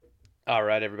All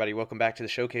right, everybody, welcome back to the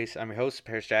showcase. I'm your host,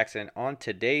 Paris Jackson. On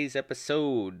today's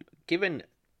episode, giving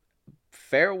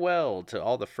farewell to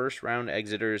all the first round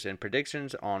exiters and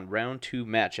predictions on round two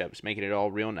matchups, making it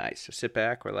all real nice. So sit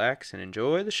back, relax, and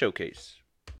enjoy the showcase.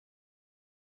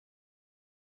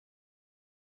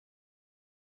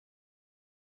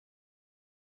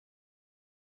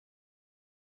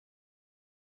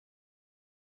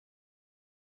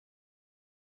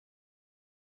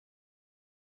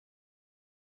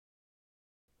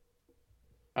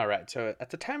 All right, so at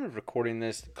the time of recording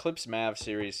this, the Clips Mavs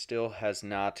series still has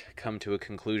not come to a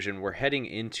conclusion. We're heading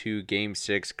into game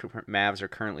six. Mavs are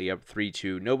currently up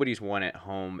 3-2. Nobody's won at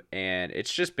home, and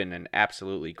it's just been an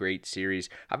absolutely great series.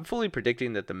 I'm fully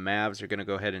predicting that the Mavs are going to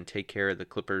go ahead and take care of the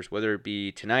Clippers, whether it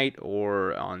be tonight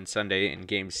or on Sunday in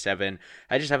game seven.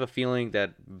 I just have a feeling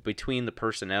that between the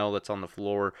personnel that's on the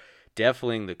floor,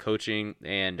 definitely the coaching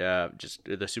and just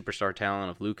the superstar talent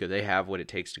of Luka, they have what it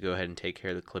takes to go ahead and take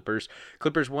care of the Clippers.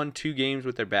 Clippers won 2 games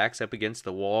with their backs up against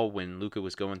the wall when Luka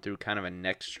was going through kind of a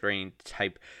neck strain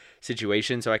type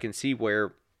situation. So I can see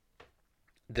where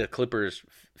the Clippers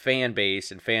fan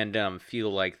base and fandom feel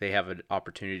like they have an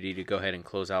opportunity to go ahead and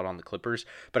close out on the Clippers.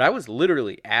 But I was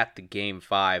literally at the game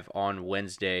five on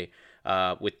Wednesday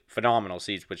with phenomenal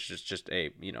seats, which is just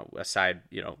a side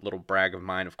little brag of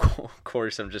mine. Of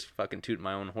course, I'm just fucking tooting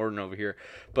my own horn over here,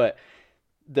 but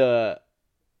the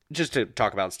just to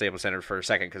talk about Staples Center for a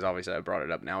second, because obviously I brought it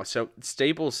up now. So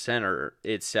Staples Center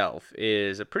itself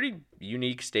is a pretty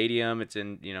unique stadium. It's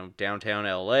in downtown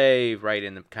LA, right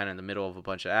in the kind of the middle of a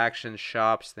bunch of action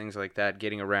shops, things like that.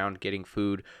 Getting around, getting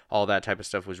food, all that type of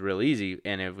stuff was real easy,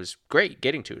 and it was great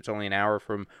getting to. It's only an hour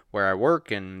from where I work,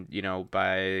 and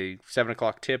by 7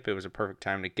 o'clock tip, it was a perfect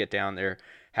time to get down there,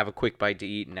 have a quick bite to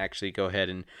eat, and actually go ahead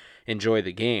and enjoy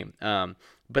the game.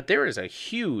 But there is a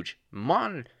huge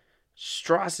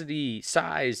monstrosity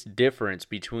size difference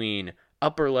between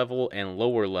upper level and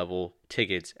lower level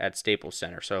tickets at Staples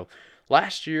Center. So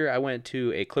last year I went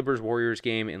to a Clippers Warriors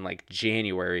game in like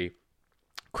January.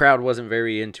 Crowd wasn't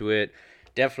very into it.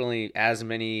 Definitely as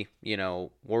many,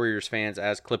 Warriors fans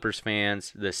as Clippers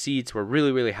fans. The seats were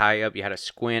really, really high up. You had to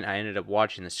squint. I ended up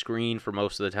watching the screen for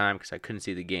most of the time because I couldn't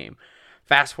see the game.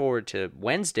 Fast forward to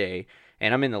Wednesday,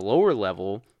 and I'm in the lower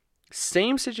level.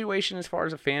 Same situation as far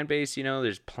as a fan base.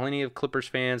 There's plenty of Clippers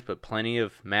fans, but plenty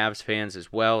of Mavs fans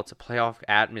as well. It's a playoff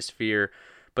atmosphere,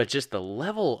 but just the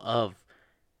level of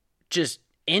just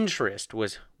interest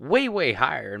was way, way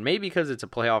higher. And maybe because it's a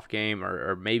playoff game,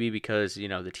 or maybe because,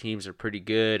 the teams are pretty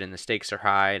good and the stakes are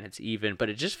high and it's even, but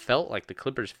it just felt like the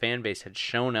Clippers fan base had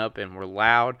shown up and were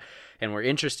loud and were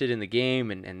interested in the game,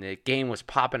 and the game was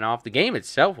popping off. The game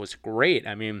itself was great.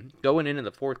 I mean, going into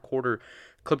the fourth quarter,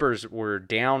 Clippers were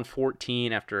down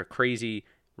 14 after a crazy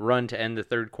run to end the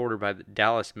third quarter by the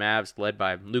Dallas Mavs, led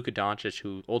by Luka Doncic,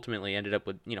 who ultimately ended up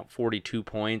with 42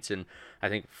 points and I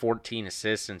think 14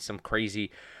 assists and some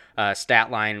crazy stat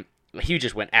line. He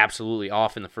just went absolutely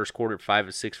off in the first quarter, 5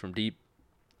 of 6 from deep,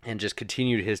 and just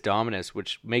continued his dominance,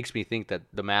 which makes me think that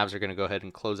the Mavs are going to go ahead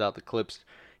and close out the Clips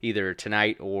either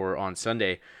tonight or on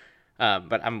Sunday.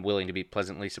 But I'm willing to be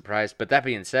pleasantly surprised. But that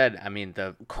being said, I mean,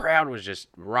 the crowd was just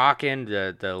rocking.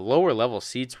 The lower level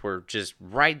seats were just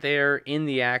right there in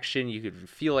the action. You could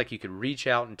feel like you could reach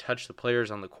out and touch the players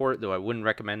on the court, though I wouldn't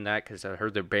recommend that because I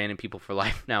heard they're banning people for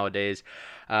life nowadays.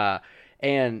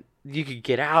 And you could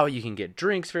get out, you can get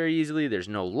drinks very easily. There's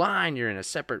no line. You're in a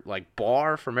separate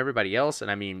bar from everybody else.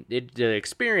 And I mean, the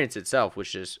experience itself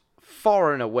was just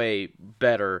far and away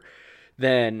better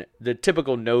than the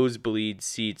typical nosebleed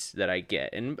seats that I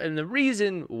get. And the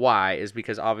reason why is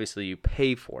because obviously you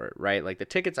pay for it, right? Like the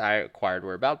tickets I acquired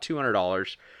were about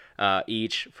 $200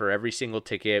 each for every single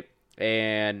ticket.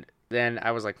 And then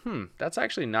I was like, that's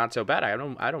actually not so bad. I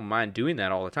don't mind doing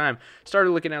that all the time.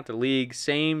 Started looking at the league.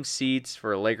 Same seats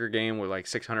for a Laker game were like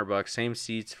 $600. Same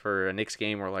seats for a Knicks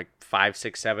game were like $500,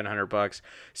 $600, $700.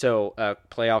 So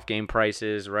playoff game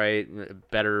prices, right?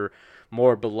 Better,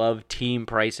 more beloved team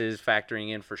prices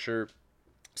factoring in for sure.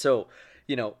 So,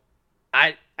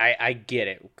 I get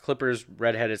it. Clippers,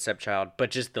 redheaded stepchild, but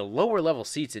just the lower level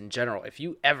seats in general. If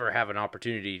you ever have an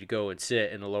opportunity to go and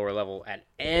sit in the lower level at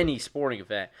any sporting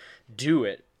event, do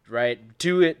it, right?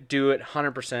 Do it,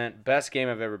 100%. Best game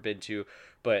I've ever been to.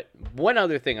 But one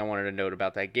other thing I wanted to note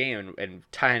about that game, and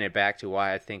tying it back to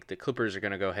why I think the Clippers are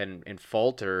going to go ahead and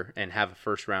falter and have a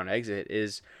first round exit,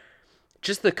 is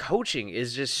just the coaching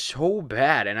is just so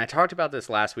bad. And I talked about this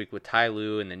last week with Ty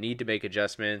Lue and the need to make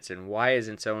adjustments and why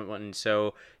isn't someone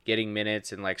so getting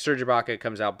minutes. And like Serge Ibaka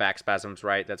comes out back spasms,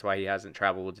 right? That's why he hasn't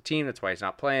traveled with the team. That's why he's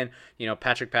not playing.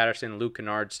 Patrick Patterson, Luke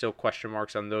Kennard, still question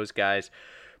marks on those guys.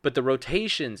 But the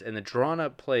rotations and the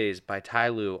drawn-up plays by Ty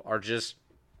Lue are just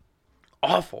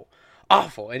awful.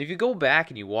 Awful. And if you go back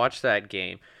and you watch that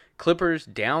game, Clippers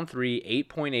down 3,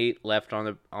 8.8 left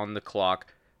on the clock.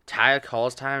 Ty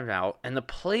calls timeout, and the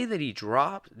play that he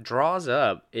draws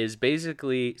up is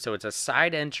basically, so it's a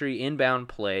side entry inbound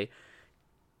play,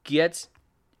 gets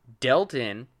dealt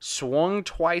in, swung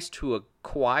twice to a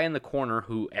Kawhi in the corner,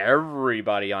 who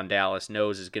everybody on Dallas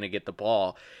knows is going to get the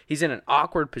ball. He's in an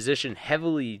awkward position,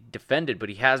 heavily defended, but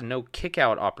he has no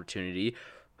kick-out opportunity.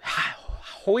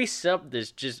 Hoists up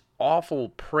this just awful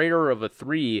prayer of a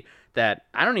three that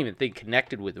I don't even think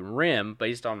connected with the rim.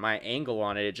 Based on my angle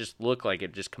on it, it just looked like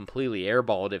it just completely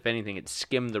airballed. If anything, it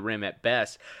skimmed the rim at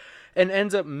best and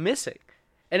ends up missing.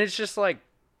 And it's just like,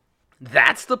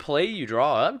 that's the play you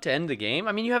draw up to end the game?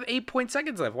 I mean, you have 8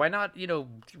 seconds left. Why not,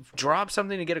 drop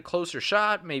something to get a closer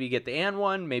shot, maybe get the and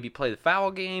one, maybe play the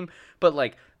foul game, but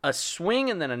like a swing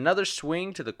and then another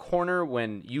swing to the corner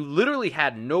when you literally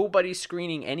had nobody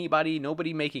screening anybody,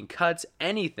 nobody making cuts,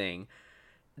 anything.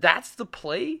 That's the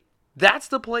play? That's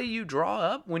the play you draw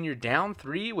up when you're down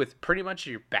 3 with pretty much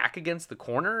your back against the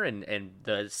corner and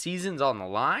the season's on the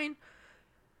line?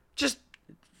 Just,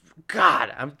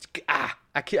 God,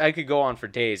 I could go on for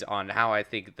days on how I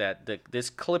think that this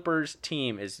Clippers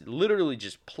team is literally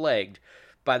just plagued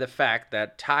by the fact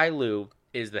that Ty Lue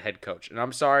is the head coach. And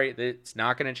I'm sorry, it's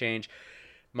not going to change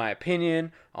my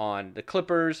opinion on the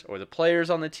Clippers or the players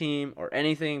on the team or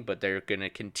anything, but they're going to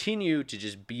continue to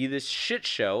just be this shit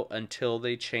show until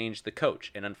they change the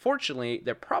coach. And unfortunately,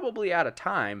 they're probably out of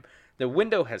time. The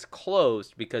window has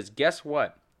closed because guess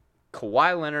what?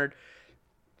 Kawhi Leonard,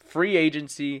 free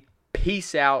agency,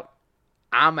 peace out,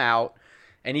 I'm out,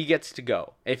 and he gets to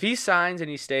go. If he signs and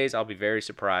he stays, I'll be very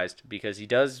surprised because he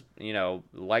does,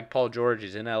 like Paul George,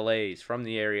 he's in LA, he's from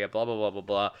the area, blah, blah, blah, blah,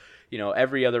 blah.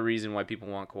 Every other reason why people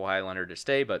want Kawhi Leonard to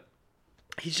stay, but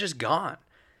he's just gone.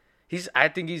 I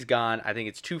think he's gone. I think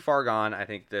it's too far gone. I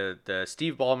think the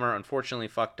Steve Ballmer unfortunately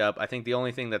fucked up. I think the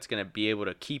only thing that's going to be able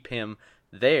to keep him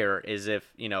there is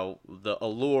if, the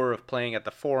allure of playing at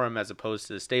the Forum as opposed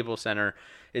to the Staples Center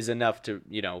is enough to,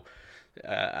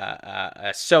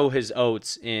 sow his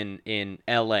oats in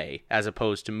LA as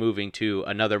opposed to moving to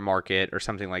another market or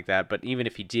something like that. But even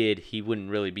if he did, he wouldn't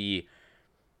really be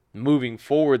moving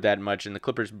forward that much, and the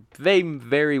Clippers may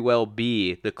very well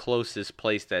be the closest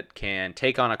place that can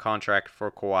take on a contract for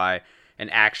Kawhi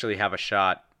and actually have a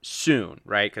shot soon,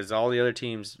 right? Because all the other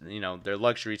teams, their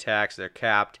luxury tax, they're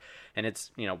capped, and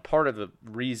it's, part of the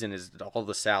reason is all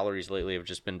the salaries lately have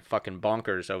just been fucking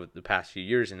bonkers over the past few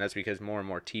years, and that's because more and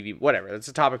more TV, whatever, that's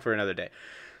a topic for another day.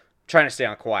 I'm trying to stay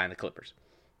on Kawhi and the Clippers.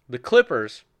 The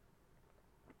Clippers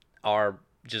are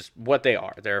just what they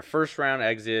are. They're a first round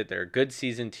exit. They're a good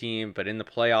season team, but in the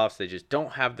playoffs, they just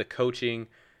don't have the coaching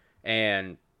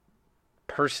and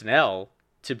personnel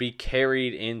to be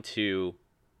carried into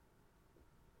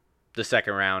the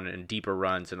second round and deeper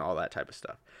runs and all that type of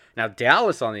stuff. Now,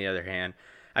 Dallas, on the other hand,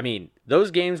 I mean,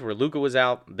 those games where Luka was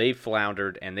out, they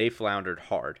floundered, and they floundered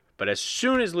hard. But as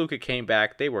soon as Luka came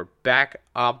back, they were back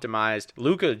optimized.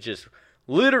 Luka just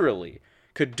literally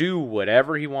could do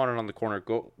whatever he wanted on the corner,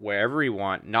 go wherever he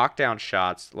want, knock down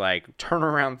shots, like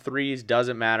turnaround threes,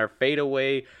 doesn't matter, fade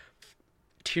away,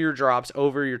 teardrops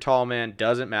over your tall man,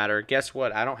 doesn't matter. Guess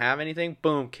what? I don't have anything.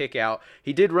 Boom, kick out.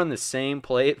 He did run the same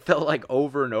play. It felt like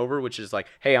over and over, which is like,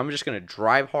 hey, I'm just going to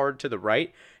drive hard to the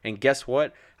right, and guess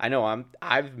what? I know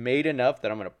I've made enough that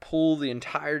I'm going to pull the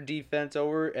entire defense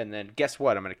over, and then guess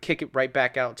what? I'm going to kick it right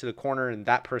back out to the corner, and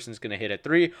that person's going to hit a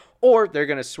three, or they're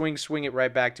going to swing it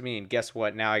right back to me, and guess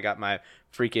what? Now I got my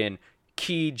freaking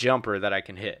key jumper that I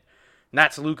can hit. And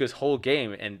that's Luka's whole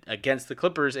game and against the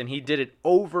Clippers, and he did it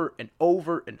over and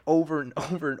over and over and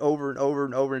over and over and over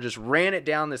and over and just ran it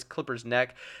down this Clippers'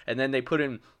 neck. And then they put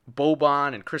in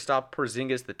Boban and Kristaps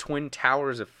Porzingis, the twin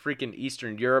towers of freaking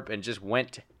Eastern Europe, and just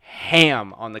went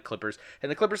ham on the Clippers. And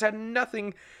the Clippers had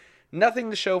nothing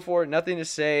to show for it, nothing to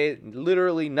say,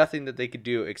 literally nothing that they could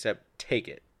do except take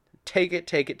it. Take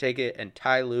it, and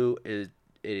Ty Lue, it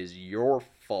is your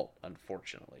fault,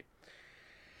 unfortunately.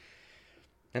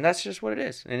 And that's just what it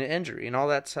is, and an injury and all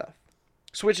that stuff.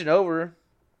 Switching over,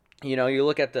 you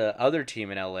look at the other team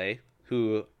in LA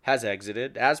who has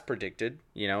exited, as predicted.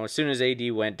 As soon as AD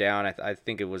went down, I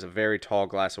think it was a very tall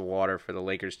glass of water for the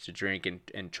Lakers to drink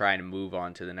and try to move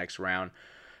on to the next round.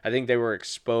 I think they were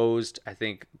exposed. I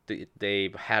think they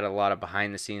had a lot of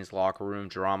behind-the-scenes locker room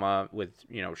drama with,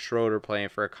 Schroeder playing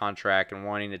for a contract and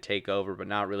wanting to take over but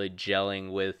not really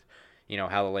gelling with,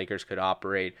 how the Lakers could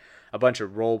operate. A bunch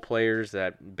of role players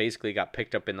that basically got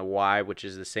picked up in the Y, which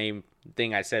is the same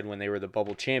thing I said when they were the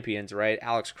bubble champions, right?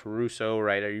 Alex Caruso,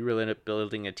 right? Are you really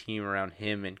building a team around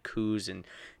him and Kuz and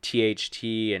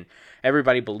THT? And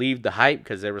everybody believed the hype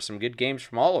because there were some good games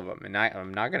from all of them. And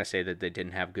I'm not going to say that they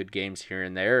didn't have good games here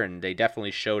and there, and they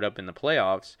definitely showed up in the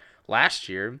playoffs last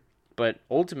year. But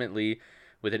ultimately,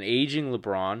 with an aging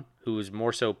LeBron, who was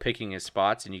more so picking his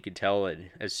spots, and you could tell that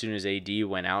as soon as AD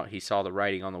went out, he saw the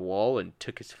writing on the wall and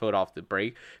took his foot off the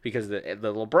brake, because the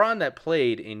LeBron that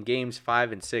played in games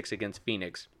 5 and 6 against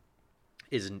Phoenix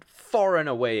is far and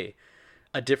away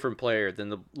a different player than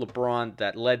the LeBron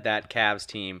that led that Cavs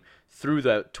team through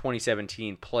the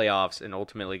 2017 playoffs and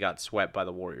ultimately got swept by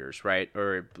the Warriors, right?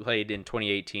 Or played in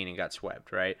 2018 and got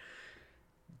swept, right?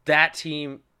 That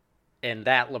team and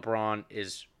that LeBron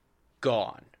is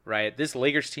gone, right? This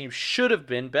Lakers team should have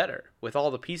been better with all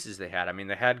the pieces they had. I mean,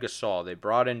 they had Gasol, they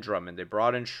brought in Drummond, they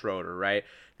brought in Schroeder, right?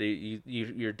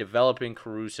 You're developing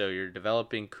Caruso, you're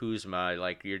developing Kuzma,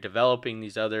 like you're developing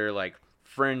these other like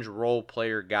fringe role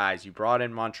player guys. You brought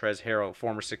in Montrezl Harrell,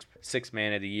 former six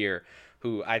man of the year,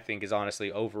 who I think is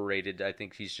honestly overrated. I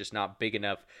think he's just not big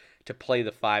enough to play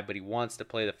the 5, but he wants to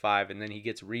play the 5, and then he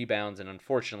gets rebounds, and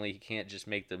unfortunately he can't just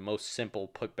make the most simple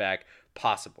putback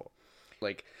possible.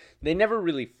 Like, they never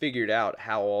really figured out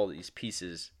how all these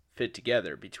pieces fit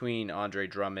together between Andre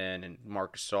Drummond and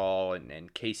Marc Gasol,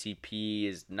 and KCP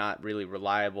is not really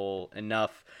reliable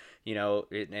enough, it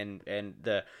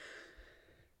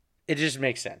just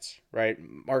makes sense, right?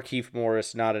 Markieff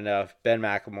Morris, not enough. Ben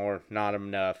McLemore, not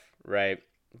enough, right?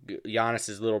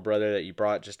 Giannis's little brother that you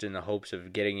brought just in the hopes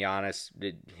of getting Giannis,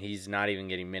 he's not even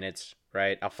getting minutes,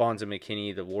 right? Alfonso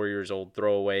McKinney, the Warriors' old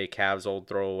throwaway, Cavs' old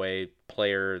throwaway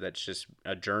player that's just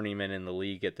a journeyman in the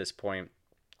league at this point,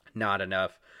 not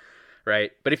enough,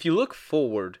 right? But if you look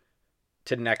forward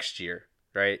to next year,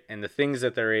 right, and the things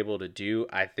that they're able to do,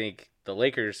 I think the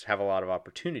Lakers have a lot of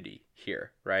opportunity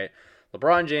here, right?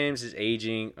 LeBron James is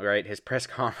aging, right? His press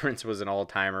conference was an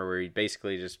all-timer where he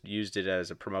basically just used it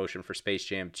as a promotion for Space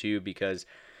Jam 2, because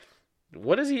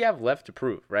what does he have left to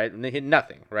prove, right? And they hit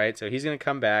nothing, right? So he's going to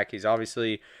come back. He's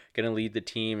obviously going to lead the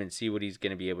team and see what he's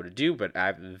going to be able to do, but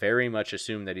I very much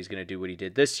assume that he's going to do what he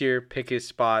did this year, pick his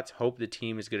spots, hope the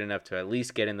team is good enough to at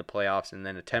least get in the playoffs, and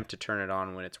then attempt to turn it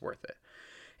on when it's worth it.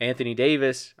 Anthony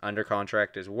Davis, under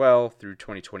contract as well through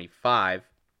 2025.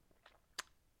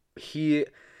 He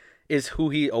is who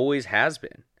he always has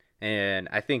been. And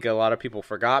I think a lot of people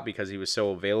forgot because he was so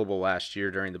available last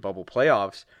year during the bubble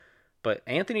playoffs. But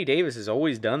Anthony Davis has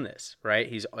always done this, right?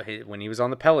 When he was on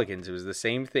the Pelicans, it was the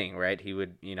same thing, right? He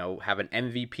would, have an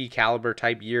MVP caliber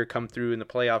type year come through in the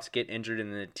playoffs, get injured,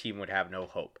 and the team would have no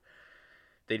hope.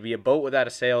 They'd be a boat without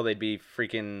a sail. They'd be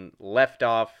freaking left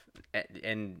off,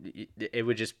 and it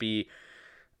would just be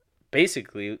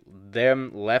basically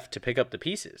them left to pick up the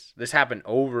pieces. This happened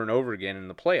over and over again in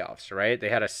the playoffs, right? They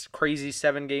had a crazy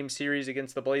 7-game series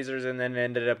against the Blazers and then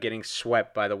ended up getting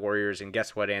swept by the Warriors. And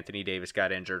guess what? Anthony Davis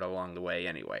got injured along the way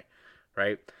anyway,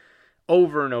 right?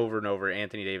 Over and over and over,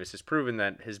 Anthony Davis has proven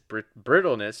that his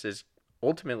brittleness is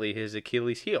ultimately his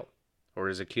Achilles heel or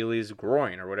his Achilles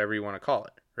groin or whatever you want to call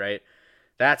it, right?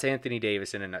 That's Anthony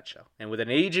Davis in a nutshell. And with an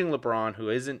aging LeBron who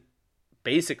isn't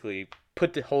basically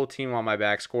put the whole team on my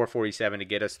back, score 47 to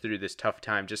get us through this tough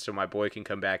time just so my boy can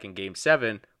come back in Game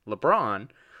 7, LeBron,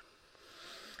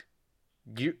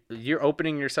 you're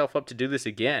opening yourself up to do this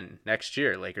again next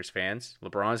year, Lakers fans.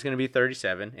 LeBron's going to be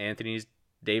 37. Anthony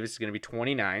Davis is going to be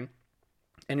 29.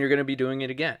 And you're going to be doing it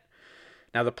again.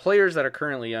 Now, the players that are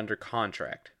currently under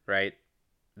contract, right,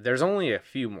 there's only a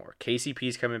few more.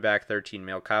 KCP's coming back, $13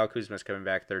 million. Kyle Kuzma's coming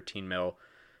back, $13 million.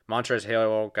 Montrezl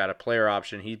Harrell got a player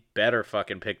option. He better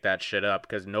fucking pick that shit up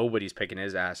because nobody's picking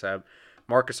his ass up.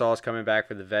 Marc Gasol is coming back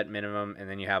for the vet minimum, and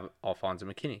then you have Alfonso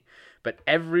McKinney. But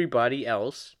everybody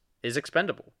else is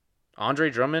expendable. Andre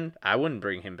Drummond, I wouldn't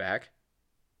bring him back.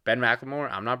 Ben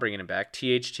McLemore, I'm not bringing him back.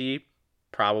 THT,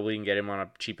 probably can get him on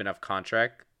a cheap enough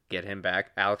contract, get him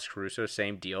back. Alex Caruso,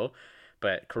 same deal.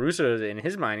 But Caruso, in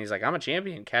his mind, he's like, I'm a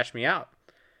champion, cash me out.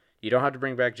 You don't have to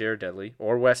bring back Jared Dudley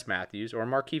or Wes Matthews or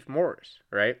Markieff Morris,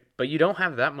 right? But you don't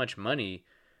have that much money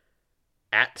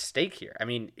at stake here. I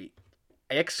mean,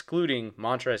 excluding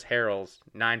Montrezl Harrell's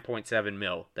 $9.7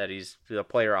 million that he's the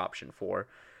player option for,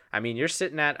 I mean, you're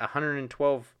sitting at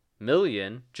 $112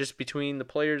 million just between the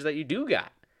players that you do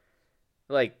got.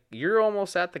 Like, you're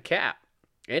almost at the cap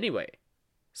anyway.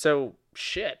 So,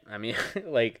 shit. I mean,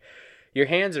 like, your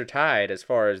hands are tied as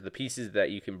far as the pieces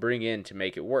that you can bring in to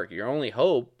make it work. Your only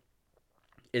hope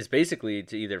is basically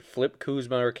to either flip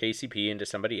Kuzma or KCP into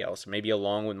somebody else, maybe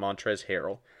along with Montrezl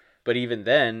Harrell. But even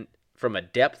then, from a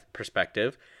depth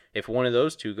perspective, if one of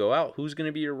those two go out, who's going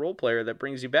to be your role player that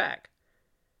brings you back?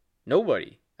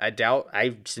 Nobody.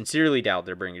 I sincerely doubt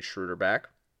they're bringing Schroeder back,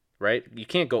 right? You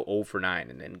can't go 0 for 9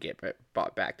 and then get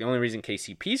bought back. The only reason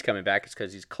KCP's coming back is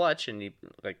because he's clutch and he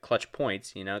like clutch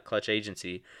points, clutch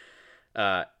agency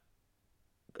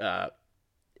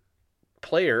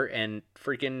player, and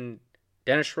freaking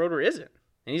Dennis Schroeder isn't.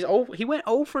 And he went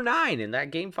 0 for 9 in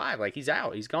that game 5. Like, he's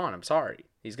out. He's gone. I'm sorry.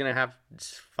 He's going to have to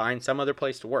find some other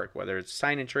place to work, whether it's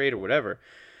sign and trade or whatever.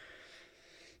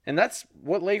 And that's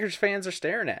what Lakers fans are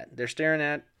staring at. They're staring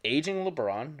at aging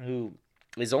LeBron, who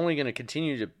is only going to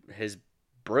continue his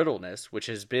brittleness, which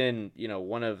has been,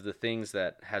 one of the things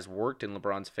that has worked in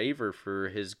LeBron's favor for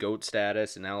his GOAT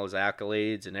status and all his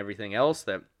accolades and everything else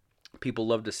that people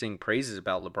love to sing praises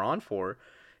about LeBron for,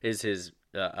 is his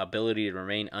ability to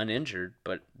remain uninjured.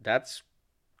 But that's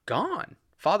gone.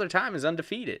 Father Time is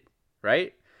undefeated,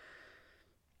 right?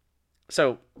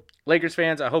 So, Lakers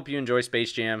fans, I hope you enjoy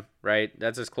Space Jam, right?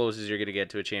 That's as close as you're going to get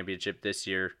to a championship this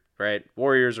year, right?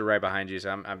 Warriors are right behind you,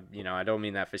 so I don't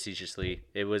mean that facetiously.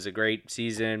 It was a great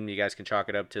season. You guys can chalk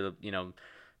it up to,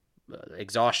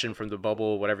 exhaustion from the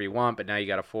bubble, whatever you want, but now you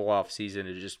got a full off season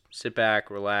to just sit back,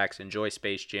 relax, enjoy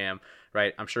Space Jam,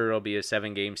 right? I'm sure it'll be a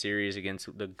 7-game series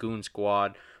against the Goon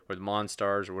Squad or the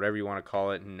Monstars or whatever you want to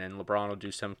call it, and then LeBron will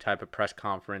do some type of press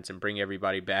conference and bring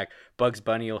everybody back. Bugs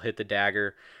Bunny will hit the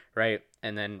dagger, right?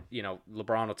 And then,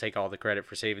 LeBron will take all the credit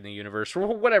for saving the universe or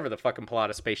whatever the fucking plot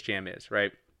of Space Jam is,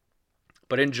 right?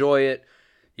 But enjoy it.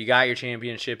 You got your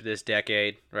championship this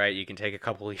decade, right? You can take a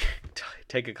couple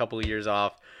of years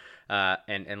off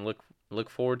and look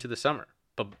forward to the summer.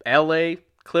 But LA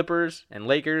Clippers and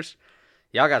Lakers,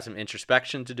 y'all got some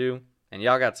introspection to do, and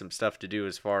y'all got some stuff to do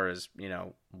as far as,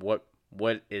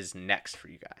 what is next for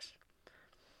you guys.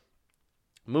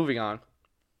 Moving on.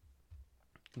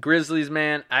 Grizzlies,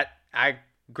 man,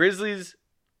 Grizzlies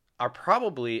are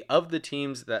probably, of the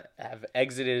teams that have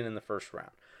exited in the first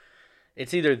round,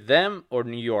 it's either them or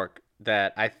New York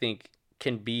that I think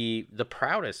can be the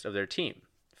proudest of their team.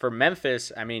 For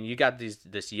Memphis, I mean, you got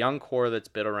this young core that's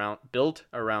built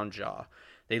around Ja.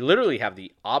 They literally have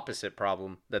the opposite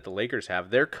problem that the Lakers have.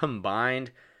 Their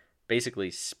combined, basically,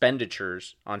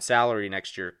 expenditures on salary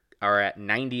next year are at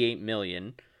 $98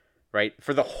 million. Right,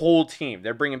 for the whole team.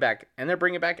 They're bringing back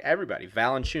everybody.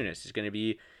 Valanciunas is going to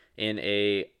be in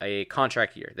a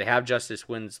contract year. They have Justice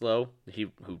Winslow,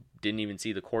 who didn't even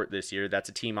see the court this year. That's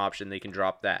a team option. They can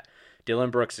drop that.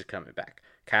 Dylan Brooks is coming back.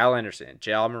 Kyle Anderson,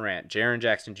 Ja Morant, Jaren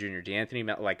Jackson Jr., D'Anthony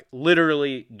Melton. Like,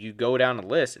 literally, you go down the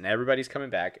list, and everybody's coming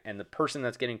back, and the person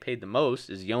that's getting paid the most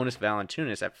is Jonas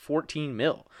Valanciunas at $14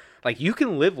 million. Like, you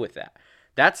can live with that.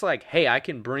 That's like, hey, I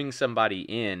can bring somebody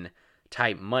in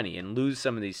type money and lose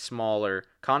some of these smaller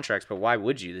contracts, but why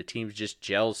would you? The teams just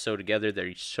gel so together.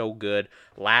 They're so good.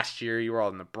 Last year, you were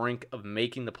on the brink of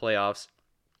making the playoffs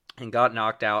and got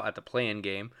knocked out at the play-in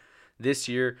game. This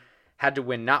year, had to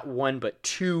win not one but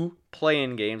 2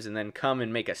 play-in games and then come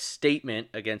and make a statement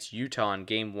against Utah in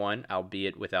game 1,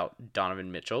 albeit without Donovan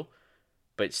Mitchell,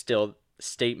 but still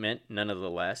statement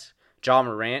nonetheless. Ja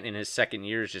Morant in his second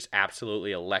year is just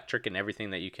absolutely electric in everything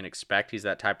that you can expect. He's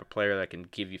that type of player that can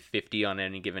give you 50 on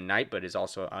any given night, but is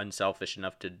also unselfish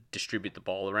enough to distribute the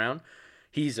ball around.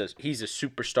 He's a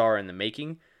superstar in the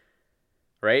making,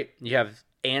 right? You have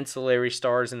ancillary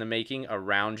stars in the making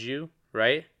around you,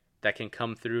 right? That can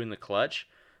come through in the clutch.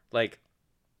 Like,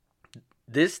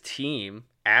 this team,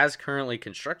 as currently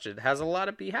constructed, has a lot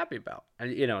to be happy about.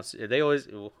 And, they always,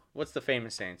 what's the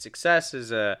famous saying? Success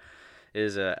is a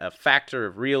factor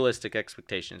of realistic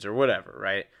expectations or whatever,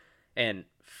 right? And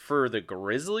for the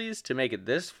Grizzlies to make it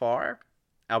this far,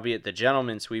 albeit the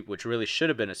gentleman sweep, which really should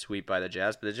have been a sweep by the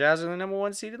Jazz, but the Jazz are the number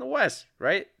 1 seed in the West,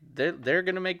 right? They're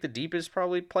going to make the deepest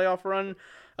probably playoff run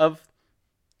of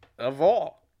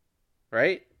all,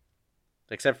 right?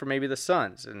 Except for maybe the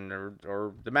Suns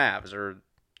or the Mavs or,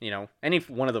 any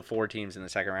one of the 4 teams in the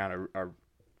second round are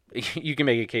you can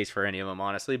make a case for any of them,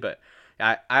 honestly, but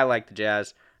I like the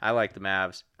Jazz. I like the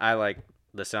Mavs. I like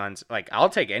the Suns. Like, I'll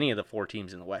take any of the 4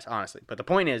 teams in the West, honestly. But the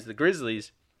point is, the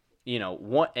Grizzlies,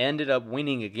 ended up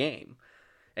winning a game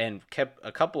and kept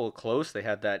a couple close. They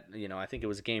had that, I think it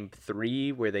was game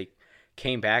 3 where they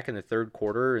came back in the third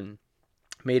quarter and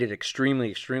made it extremely,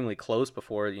 extremely close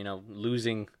before,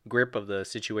 losing grip of the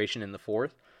situation in the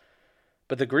fourth.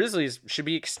 But the Grizzlies should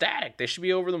be ecstatic. They should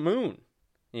be over the moon.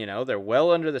 They're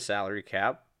well under the salary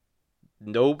cap.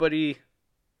 Nobody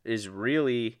is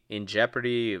really in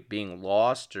jeopardy of being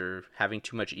lost or having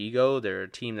too much ego. They're a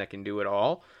team that can do it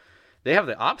all. They have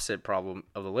the opposite problem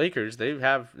of the Lakers. They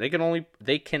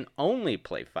can only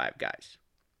play 5 guys.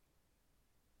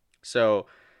 So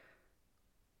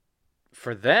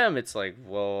for them, it's like,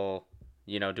 well,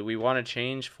 do we want to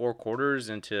change 4 quarters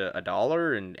into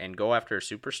 $1 and go after a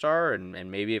superstar?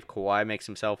 And maybe if Kawhi makes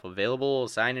himself available,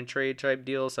 sign and trade type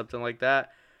deal, something like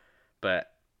that.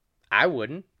 But I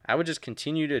wouldn't. I would just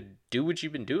continue to do what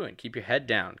you've been doing. Keep your head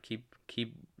down. Keep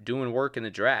doing work in the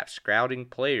draft, scouting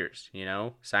players,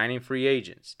 signing free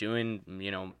agents, doing,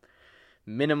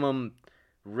 minimum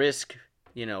risk,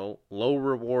 low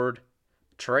reward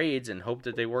trades and hope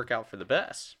that they work out for the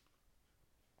best.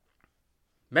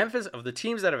 Memphis, of the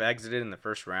teams that have exited in the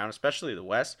first round, especially the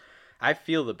West, I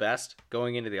feel the best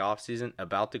going into the offseason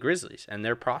about the Grizzlies and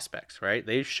their prospects, right?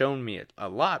 They've shown me a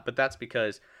lot, but that's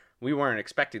because we weren't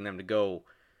expecting them to go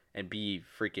and be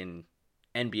freaking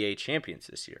NBA champions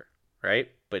this year, right?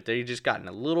 But they've just gotten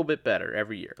a little bit better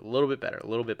every year. A little bit better, a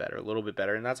little bit better, a little bit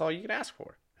better, and that's all you can ask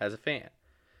for as a fan.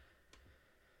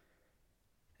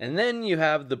 And then you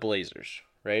have the Blazers,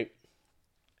 right?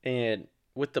 And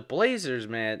with the Blazers,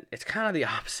 man, it's kind of the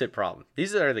opposite problem.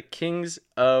 These are the kings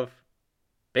of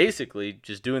basically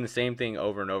just doing the same thing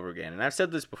over and over again. And I've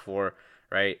said this before,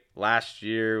 right? Last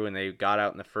year when they got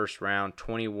out in the first round,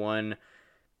 21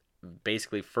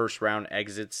 basically first round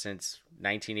exits since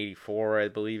 1984, I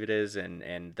believe it is,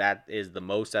 and that is the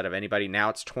most out of anybody. Now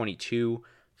it's 22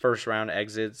 first round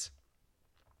exits.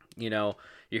 You're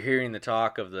hearing the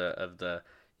talk of the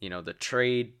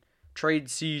trade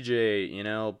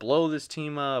CJ, blow this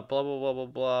team up, blah, blah, blah, blah,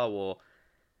 blah. Well,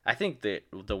 I think that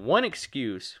the one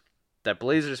excuse that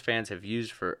Blazers fans have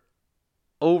used for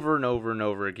over and over and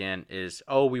over again is,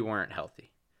 oh, we weren't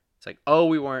healthy. It's like, oh,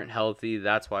 we weren't healthy,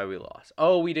 that's why we lost.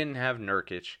 Oh, we didn't have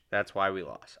Nurkic, that's why we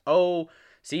lost. Oh,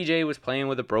 CJ was playing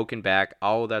with a broken back,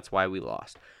 oh, that's why we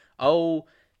lost. Oh,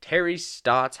 Terry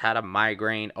Stotts had a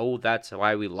migraine, oh, that's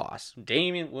why we lost.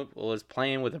 Damian was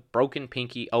playing with a broken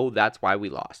pinky, oh, that's why we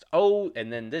lost. Oh,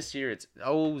 and then this year it's,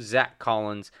 oh, Zach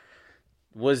Collins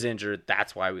was injured,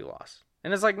 that's why we lost.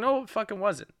 And it's like, no, it fucking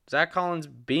wasn't. Zach Collins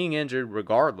being injured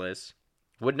regardless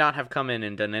would not have come in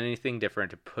and done anything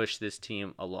different to push this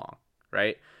team along,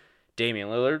 right? Damian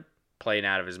Lillard playing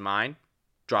out of his mind,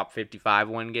 dropped 55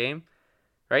 one game,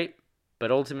 right?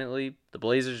 But ultimately, the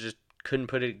Blazers just couldn't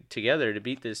put it together to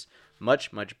beat this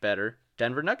much, much better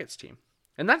Denver Nuggets team.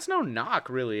 And that's no knock,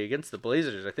 really, against the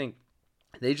Blazers. I think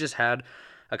they just had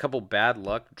a couple bad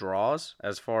luck draws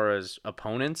as far as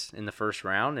opponents in the first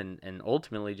round and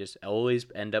ultimately just always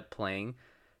end up playing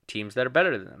teams that are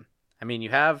better than them. I mean, you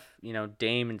have,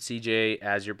 Dame and CJ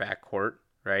as your backcourt,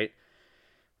 right?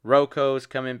 Roko's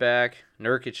coming back.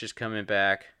 Nurkic is coming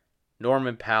back.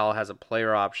 Norman Powell has a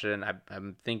player option.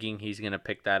 I'm thinking he's going to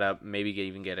pick that up, maybe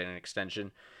even get an extension.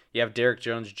 You have Derek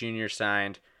Jones Jr.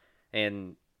 signed,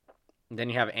 and then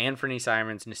you have Anthony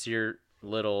Simons, Nasir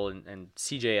Little, and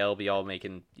CJLB all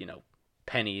making,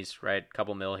 pennies, right?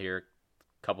 Couple mil here,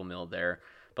 couple mil there.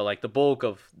 But like the bulk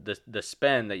of the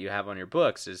spend that you have on your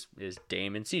books is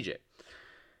Dame and CJ.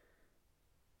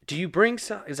 Do you bring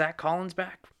Zach Collins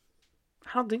back?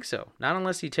 I don't think so. Not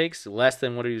unless he takes less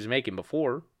than what he was making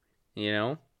before,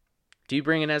 Do you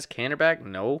bring Enes Kanter back?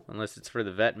 No, unless it's for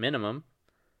the vet minimum.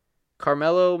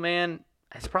 Carmelo, man,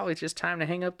 it's probably just time to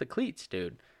hang up the cleats,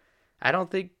 dude. I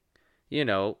don't think,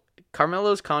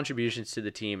 Carmelo's contributions to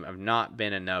the team have not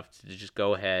been enough to just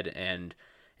go ahead and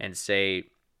say,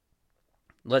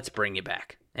 let's bring you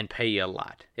back and pay you a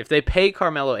lot. If they pay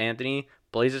Carmelo Anthony,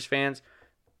 Blazers fans,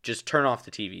 just turn off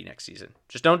the TV next season.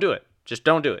 Just don't do it. Just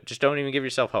don't do it. Just don't even give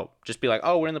yourself hope. Just be like,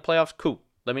 oh, we're in the playoffs? Cool.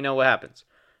 Let me know what happens.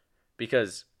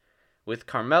 Because with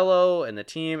Carmelo and the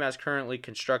team as currently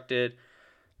constructed,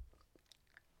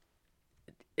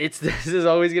 this is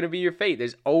always going to be your fate.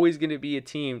 There's always going to be a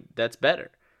team that's better.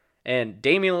 And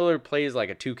Damian Lillard plays like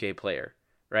a 2K player,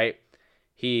 right?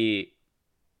 He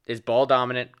is ball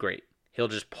dominant, great. He'll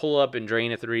just pull up and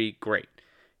drain a three, great.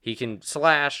 He can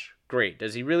slash, great.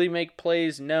 Does he really make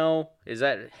plays? No. Is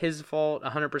that his fault?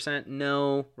 100%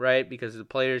 no, right? Because the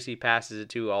players he passes it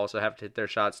to also have to hit their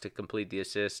shots to complete the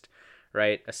assist,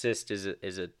 right? Assist is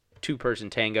a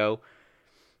two-person tango.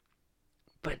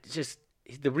 But just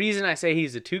the reason I say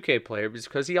he's a 2K player is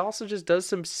because he also just does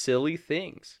some silly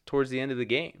things towards the end of the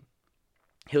game.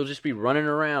 He'll just be running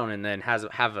around and then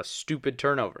have a stupid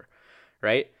turnover,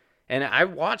 right? And I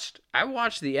watched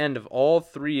the end of all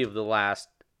 3 of the last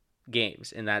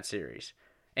games in that series.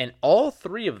 And all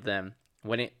 3 of them,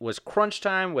 when it was crunch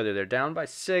time, whether they're down by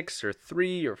 6 or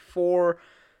 3 or 4,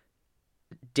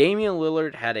 Damian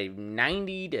Lillard had a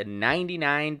 90 to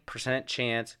 99%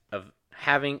 chance of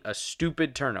having a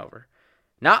stupid turnover.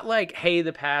 Not like, hey,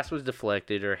 the pass was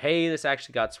deflected or, hey, this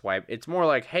actually got swiped. It's more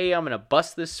like, hey, I'm going to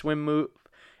bust this swim move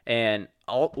and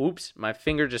oops, my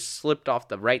finger just slipped off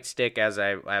the right stick as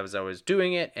I was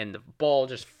doing it, and the ball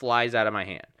just flies out of my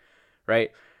hand,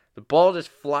 right? The ball just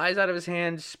flies out of his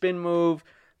hand, spin move,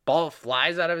 ball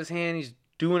flies out of his hand, he's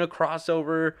doing a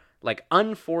crossover, like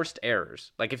unforced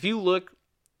errors. Like if you look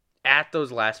at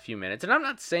those last few minutes, and I'm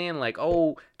not saying like,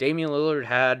 oh, Damian Lillard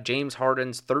had James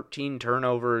Harden's 13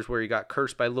 turnovers where he got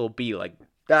cursed by Lil B. Like,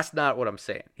 that's not what I'm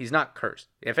saying. He's not cursed.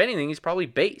 If anything, he's probably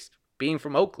based. Being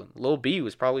from Oakland, Lil B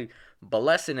was probably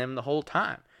blessing him the whole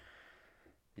time.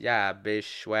 Yeah,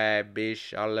 bish, swag,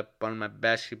 bish, all up on my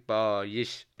basketball,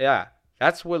 yish. Yeah,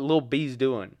 that's what Lil B's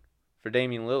doing for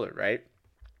Damian Lillard, right?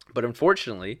 But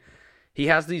unfortunately, he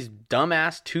has these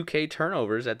dumbass 2K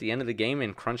turnovers at the end of the game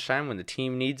in crunch time when the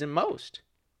team needs him most.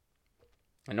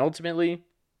 And ultimately,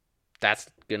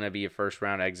 that's going to be a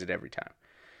first-round exit every time.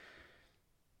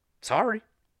 Sorry,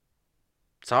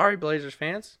 Blazers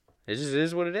fans. It just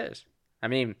is what it is. I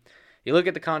mean, you look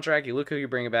at the contract, you look who you're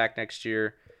bringing back next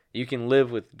year, you can live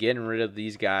with getting rid of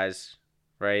these guys,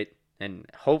 right? And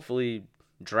hopefully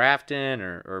drafting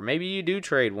or maybe you do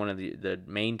trade one of the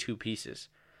main two pieces.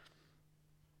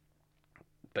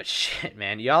 But shit,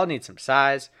 man, y'all need some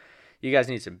size. You guys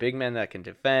need some big men that can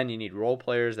defend. You need role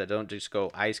players that don't just go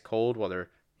ice cold while they're,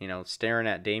 staring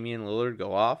at Damian Lillard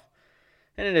go off.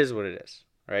 And it is what it is,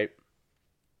 right?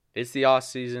 It's the off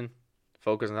season.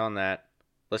 Focusing on that.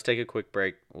 Let's take a quick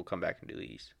break. We'll come back and do the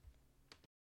East.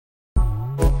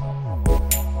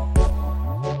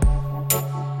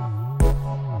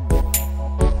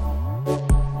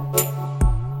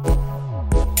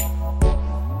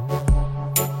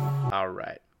 All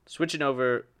right. Switching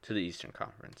over to the Eastern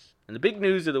Conference. And the big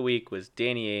news of the week was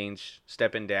Danny Ainge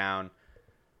stepping down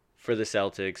for the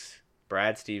Celtics.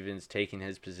 Brad Stevens taking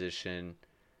his position.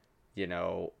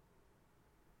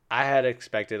 I had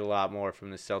expected a lot more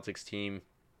from the Celtics team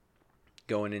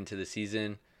going into the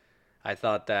season. I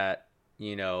thought that,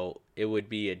 it would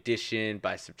be addition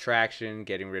by subtraction,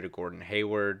 getting rid of Gordon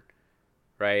Hayward,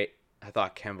 right? I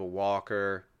thought Kemba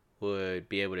Walker would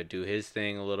be able to do his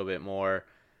thing a little bit more.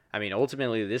 I mean,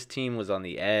 ultimately, this team was on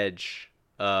the edge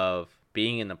of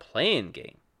being in the play-in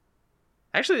game.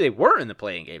 Actually, they were in the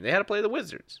play-in game. They had to play the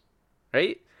Wizards,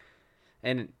 right?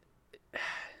 And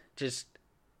just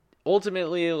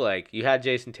ultimately, like, you had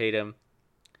Jason Tatum.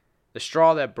 The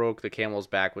straw that broke the camel's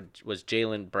back was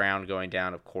Jaylen Brown going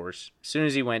down, of course. As soon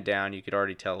as he went down, you could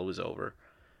already tell it was over.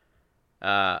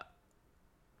 To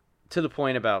the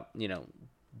point about,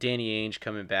 Danny Ainge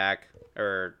coming back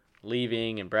or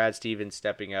leaving and Brad Stevens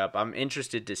stepping up. I'm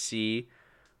interested to see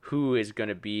who is going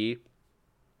to be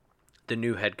the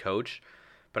new head coach.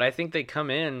 But I think they come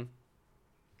in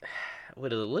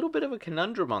with a little bit of a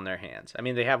conundrum on their hands. I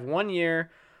mean, they have 1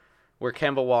 year where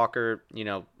Kemba Walker,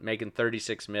 making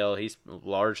 $36 million, he's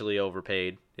largely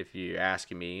overpaid, if you're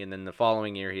asking me. And then the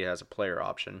following year, he has a player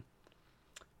option.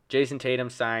 Jason Tatum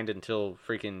signed until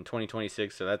freaking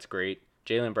 2026, so that's great.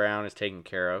 Jaylen Brown is taken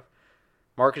care of.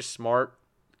 Marcus Smart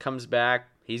comes back.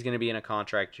 He's going to be in a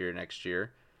contract year next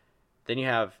year. Then you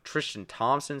have Tristan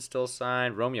Thompson still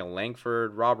signed, Romeo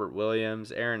Langford, Robert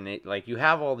Williams, Aaron Nate. Like, you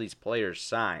have all these players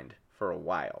signed for a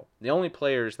while. The only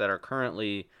players that are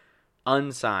currently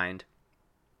unsigned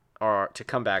to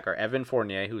come back are Evan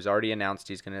Fournier, who's already announced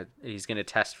he's gonna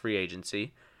test free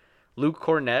agency. Luke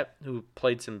Cornett, who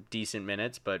played some decent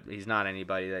minutes, but he's not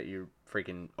anybody that you're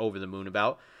freaking over the moon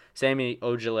about. Sammy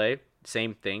Ojale,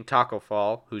 same thing. Taco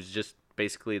Fall, who's just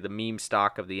basically the meme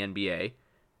stock of the NBA.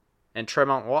 And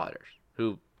Tremont Waters,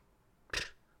 who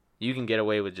you can get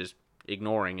away with just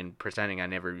ignoring and pretending I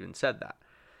never even said that.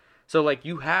 So, like,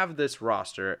 you have this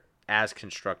roster as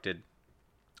constructed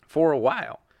for a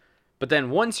while. But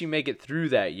then once you make it through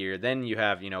that year, then you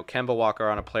have, Kemba Walker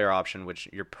on a player option, which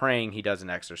you're praying he doesn't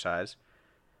exercise.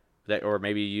 Or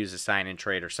maybe you use a sign-in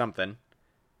trade or something.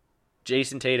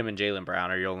 Jason Tatum and Jaylen Brown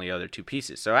are your only other two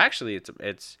pieces. So actually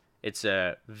it's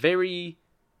a very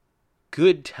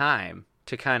good time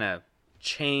to kind of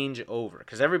change over.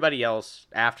 Because everybody else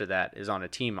after that is on a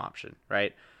team option,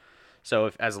 right? So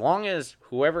as long as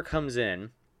whoever comes in,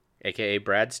 a.k.a.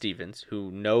 Brad Stevens,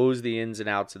 who knows the ins and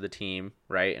outs of the team,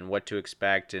 right, and what to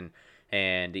expect and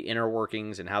the inner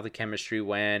workings and how the chemistry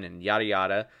went and yada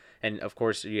yada. And, of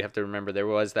course, you have to remember there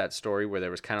was that story where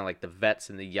there was kind of like the vets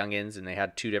and the youngins, and they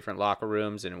had two different locker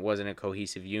rooms, and it wasn't a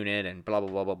cohesive unit and blah, blah,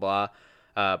 blah, blah, blah.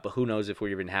 But who knows if we're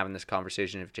even having this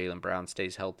conversation if Jaylen Brown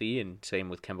stays healthy, and same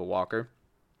with Kemba Walker.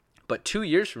 But 2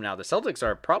 years from now, the Celtics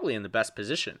are probably in the best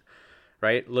position,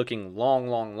 right, looking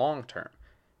long term.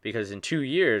 Because in 2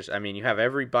 years, I mean, you have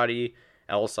everybody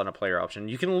else on a player option.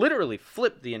 You can literally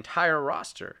flip the entire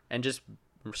roster and just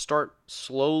start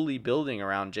slowly building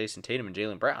around Jason Tatum and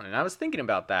Jaylen Brown. And I was thinking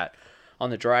about that on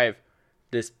the drive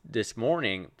this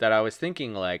morning that I was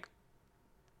thinking like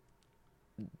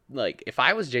if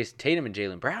I was Jason Tatum and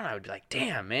Jaylen Brown, I would be like,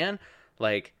 damn, man,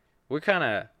 like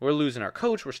we're losing our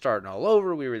coach, we're starting all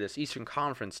over. We were this Eastern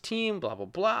Conference team, blah blah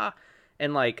blah,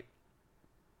 and like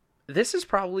this is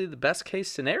probably the best case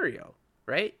scenario,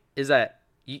 right? Is that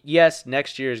yes,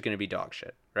 next year is going to be dog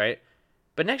shit, right?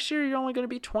 But next year you're only going to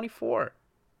be 24.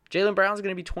 Jaylen Brown's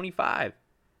going to be 25.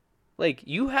 Like,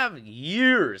 you have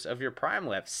years of your prime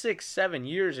left, 6-7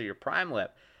 years of your prime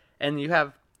left, and you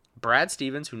have Brad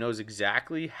Stevens, who knows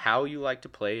exactly how you like to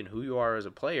play and who you are as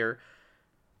a player,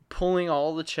 pulling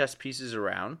all the chess pieces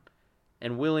around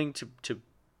and willing to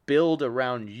build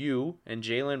around you and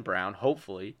Jaylen Brown,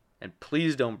 hopefully. And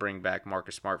please don't bring back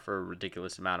Marcus Smart for a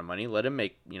ridiculous amount of money. Let him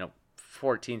make,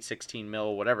 14, 16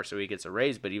 mil, whatever, so he gets a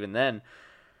raise. But even then,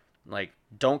 like,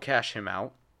 don't cash him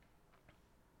out.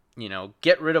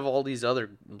 Get rid of all these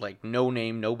other, like,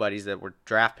 no-name nobodies that were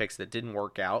draft picks that didn't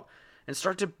work out and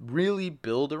start to really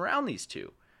build around these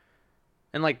two.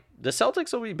 And, like, the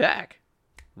Celtics will be back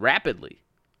rapidly.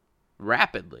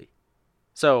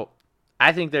 So,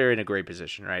 I think they're in a great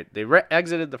position, right? They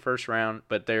exited the first round,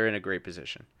 but they're in a great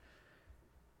position.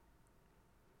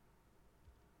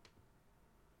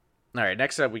 All right,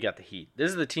 next up we got the Heat. This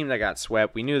is the team that got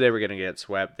swept. We knew they were going to get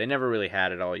swept. They never really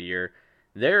had it all year.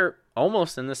 They're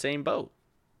almost in the same boat.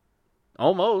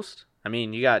 Almost. I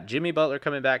mean, you got Jimmy Butler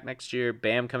coming back next year,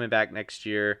 Bam coming back next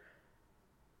year,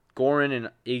 Goran and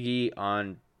Iggy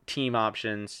on team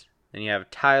options. Then you have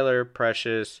Tyler,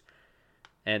 Precious,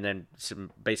 and then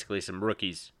basically some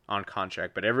rookies on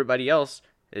contract. But everybody else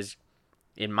is,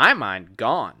 in my mind,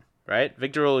 gone, right?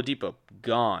 Victor Oladipo,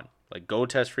 gone. Like, go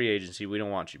test free agency. We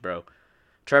don't want you, bro.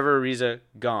 Trevor Ariza,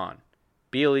 gone.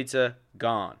 Bielitsa,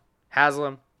 gone.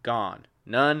 Haslam, gone.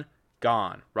 Nunn,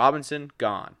 gone. Robinson,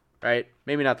 gone, right?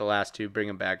 Maybe not the last two. Bring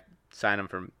them back. Sign them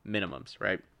for minimums,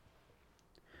 right?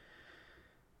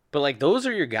 But, like, those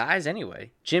are your guys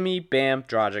anyway. Jimmy, Bam,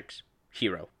 Dragic,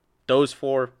 Hero. Those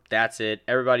four, that's it.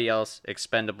 Everybody else,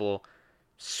 expendable.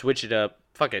 Switch it up.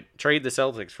 Fuck it. Trade the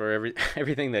Celtics for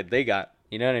everything that they got.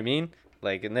 You know what I mean?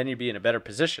 Like, and then you'd be in a better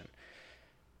position.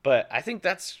 But I think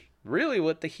that's really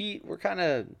what the Heat were kind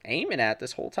of aiming at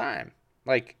this whole time.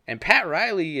 Like, and Pat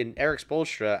Riley and Eric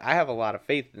Spoelstra, I have a lot of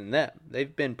faith in them.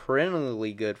 They've been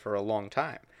perennially good for a long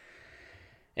time.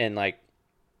 And, like,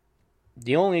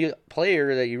 the only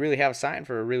player that you really have signed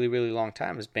for a really, really long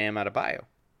time is Bam Adebayo.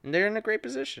 And they're in a great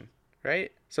position,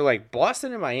 right? So, like,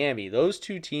 Boston and Miami, those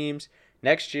two teams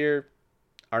next year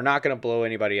are not going to blow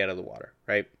anybody out of the water,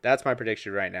 right? That's my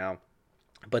prediction right now.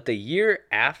 But the year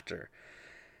after,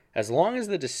 as long as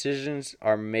the decisions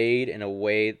are made in a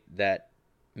way that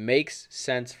makes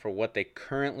sense for what they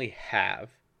currently have,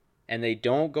 and they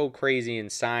don't go crazy and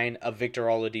sign a Victor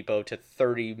Oladipo to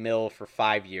 30 mil for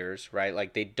 5 years, right?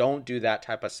 Like, they don't do that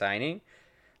type of signing.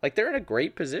 Like, they're in a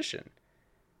great position,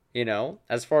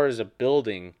 as far as a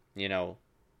building,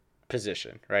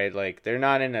 position, right? Like, they're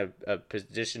not in a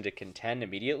position to contend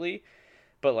immediately,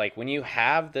 but, like, when you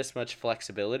have this much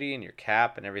flexibility in your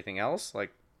cap and everything else,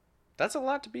 like, that's a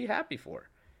lot to be happy for,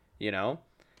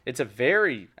 It's a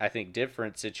very, I think,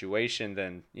 different situation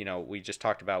than, we just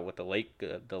talked about what the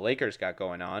Lakers got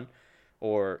going on,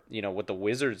 or, what the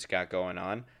Wizards got going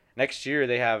on. Next year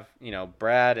they have,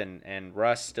 Brad and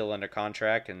Russ still under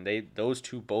contract, and those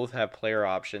two both have player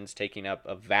options taking up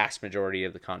a vast majority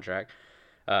of the contract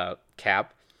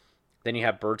cap. Then you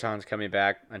have Bertans coming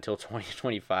back until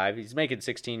 2025. He's making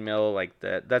 16 mil. Like,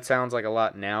 that sounds like a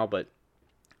lot now, but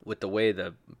with the way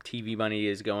the TV money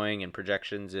is going and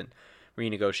projections and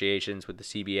renegotiations with the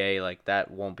CBA, like, that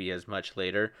won't be as much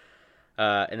later.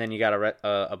 And then you got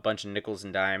a bunch of nickels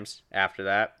and dimes after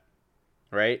that,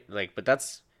 right? Like, but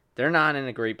they're not in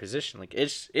a great position. Like,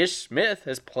 Ish Smith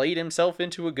has played himself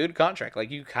into a good contract. Like,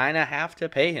 you kind of have to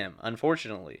pay him,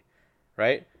 unfortunately,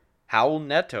 right? Howell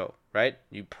Neto, right?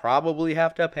 You probably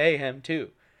have to pay him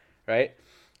too, right?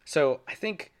 So I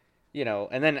think,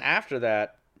 and then after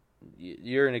that,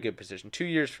 you're in a good position. 2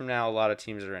 years from now, a lot of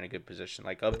teams are in a good position.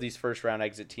 Like, of these first round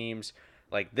exit teams,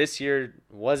 like, this year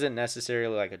wasn't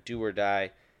necessarily like a do or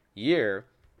die year,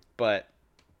 but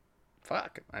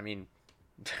fuck, I mean,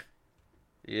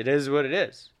 it is what it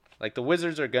is. Like, the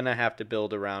Wizards are going to have to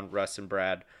build around Russ and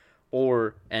Brad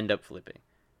or end up flipping.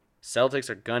 Celtics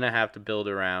are going to have to build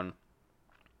around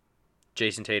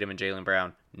Jason Tatum and Jaylen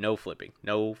Brown. No flipping.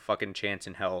 No fucking chance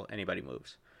in hell anybody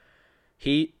moves.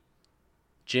 Heat,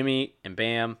 Jimmy and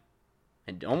Bam,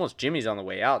 and almost Jimmy's on the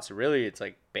way out, so really it's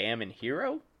like Bam and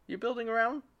Hero you're building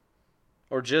around,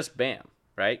 or just Bam,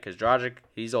 right? Because Dragic,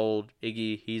 he's old,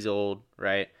 Iggy, he's old,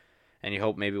 right? And you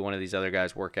hope maybe one of these other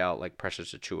guys work out, like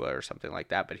Precious Achua or something like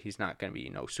that, but he's not going to be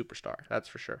no superstar. That's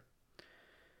for sure.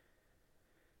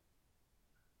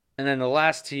 And then the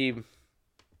last team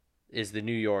is the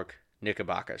New York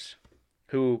Knickerbockers,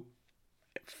 who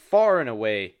far and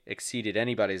away exceeded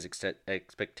anybody's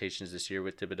expectations this year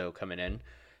with Thibodeau coming in.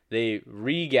 They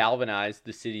re-galvanized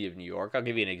the city of New York. I'll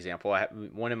give you an example.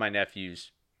 One of my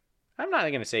nephews, I'm not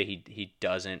going to say he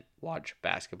doesn't watch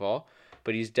basketball,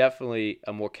 but he's definitely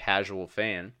a more casual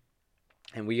fan.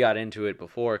 And we got into it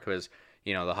before because,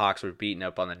 the Hawks were beating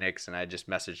up on the Knicks, and I just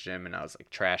messaged him, and I was like,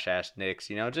 trash-ass Knicks,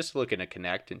 just looking to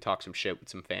connect and talk some shit with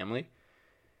some family.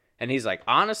 And he's like,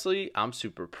 honestly, I'm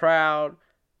super proud.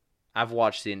 I've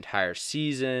watched the entire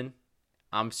season.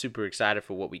 I'm super excited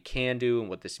for what we can do and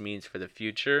what this means for the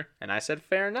future. And I said,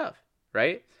 fair enough,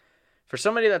 right? For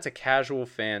somebody that's a casual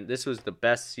fan, this was the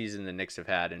best season the Knicks have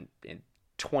had in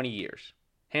 20 years.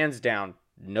 Hands down,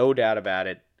 no doubt about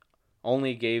it.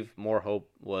 Only gave more hope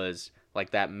was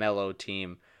like that mellow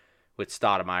team with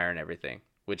Stoudemire and everything,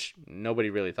 which nobody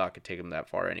really thought could take them that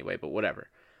far anyway, but whatever,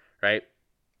 right?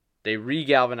 They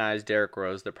re-galvanized Derrick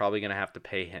Rose. They're probably going to have to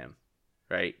pay him,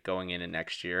 right, going into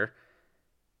next year.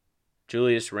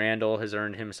 Julius Randle has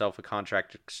earned himself a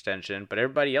contract extension, but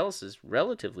everybody else is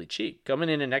relatively cheap. Coming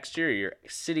into next year, you're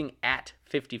sitting at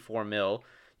 $54 million.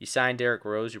 You sign Derrick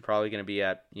Rose, you're probably going to be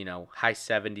at, high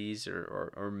 70s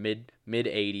or mid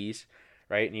 80s,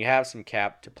 right? And you have some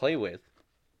cap to play with.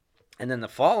 And then the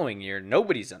following year,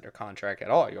 nobody's under contract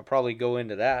at all. You'll probably go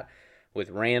into that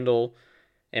with Randle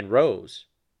and Rose,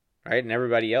 right? And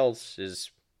everybody else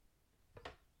is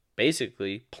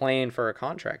basically playing for a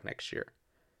contract next year,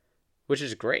 which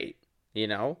is great.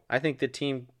 I think the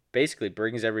team basically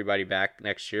brings everybody back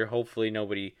next year. Hopefully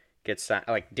nobody gets signed.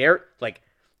 Like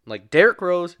Derrick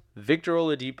Rose, Victor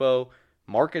Oladipo,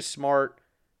 Marcus Smart,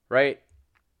 right?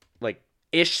 Like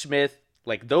Ish Smith.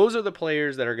 Like those are the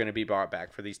players that are going to be brought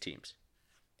back for these teams.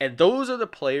 And those are the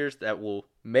players that will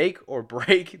make or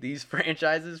break these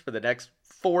franchises for the next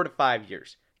 4 to 5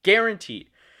 years. Guaranteed.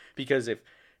 Because if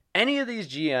any of these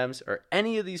GMs or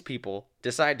any of these people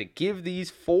decide to give these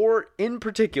 4 in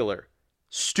particular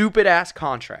stupid ass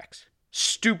contracts,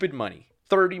 stupid money,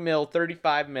 30 mil,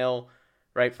 35 mil,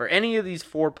 right, for any of these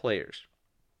 4 players,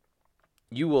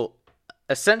 you will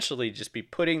essentially just be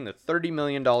putting the $30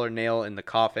 million nail in the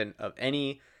coffin of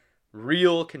any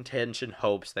real contention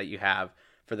hopes that you have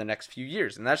for the next few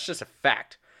years. And that's just a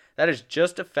fact. That is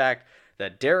just a fact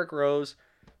that Derrick Rose,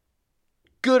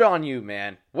 good on you,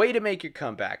 man. Way to make your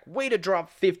comeback. Way to drop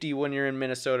 50 when you're in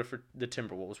Minnesota for the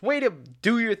Timberwolves. Way to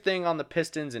do your thing on the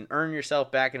Pistons and earn yourself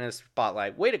back in the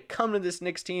spotlight. Way to come to this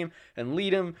Knicks team and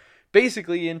lead them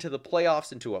basically into the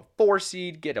playoffs, into a 4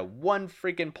 seed, get a 1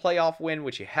 freaking playoff win,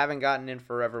 which you haven't gotten in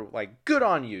forever. Like, good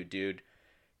on you, dude.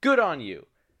 Good on you.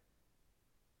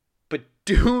 But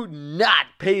do not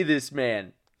pay this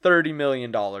man $30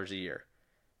 million a year.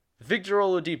 Victor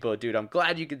Oladipo, dude, I'm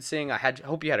glad you could sing.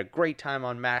 Hope you had a great time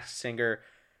on Masked Singer,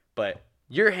 but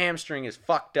your hamstring is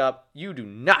fucked up. You do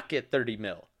not get 30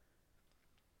 mil.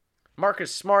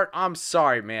 Marcus Smart, I'm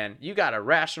sorry, man. You got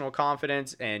irrational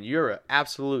confidence, and you're an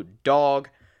absolute dog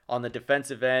on the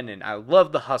defensive end, and I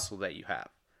love the hustle that you have.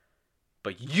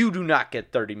 But you do not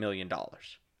get $30 million.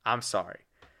 I'm sorry.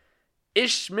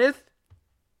 Ish Smith,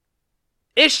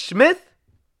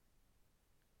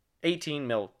 18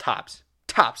 mil tops.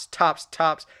 Tops.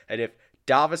 And if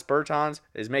Davis Bertans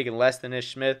is making less than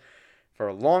Ish Smith for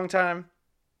a long time,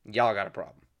 y'all got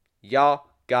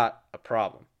a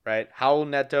problem. Right? Howell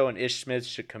Neto and Ish Smith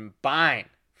should combine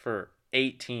for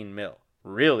 18 mil.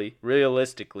 Really,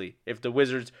 realistically, if the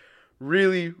Wizards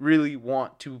really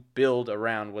want to build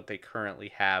around what they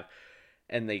currently have.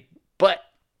 But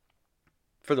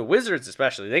for the Wizards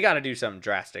especially, they got to do something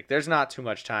drastic. There's not too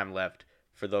much time left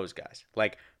for those guys.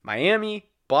 Like Miami,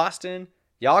 Boston,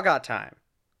 y'all got time.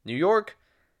 New York,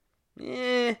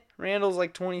 Randall's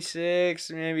like 26.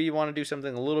 Maybe you want to do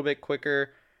something a little bit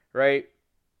quicker, right?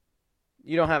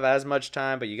 You don't have as much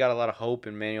time, but you got a lot of hope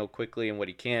in Manuel Quickley and what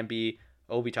he can be.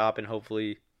 Obi Toppin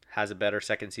hopefully has a better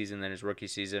second season than his rookie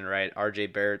season, right?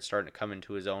 RJ Barrett's starting to come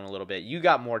into his own a little bit. You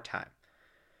got more time.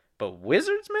 But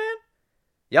Wizards, man,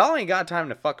 y'all ain't got time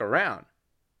to fuck around.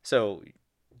 So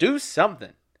do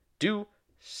something.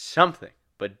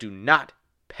 But do not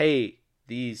pay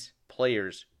these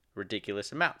players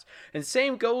ridiculous amounts. And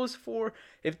same goes for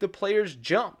if the players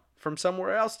jump from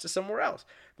somewhere else to somewhere else.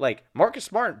 Like, Marcus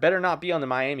Smart better not be on the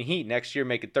Miami Heat next year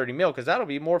making 30 mil, because that'll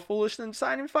be more foolish than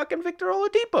signing fucking Victor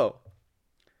Oladipo.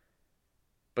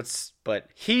 But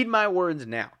heed my words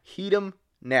now. Heed them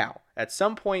now. At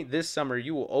some point this summer,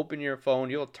 you will open your phone,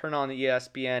 you'll turn on the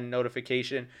ESPN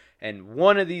notification, and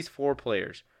one of these 4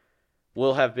 players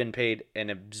will have been paid an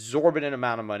exorbitant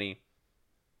amount of money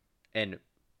and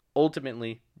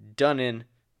ultimately done in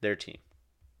their team.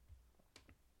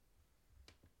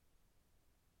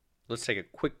 Let's take a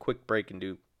quick break and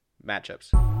do matchups.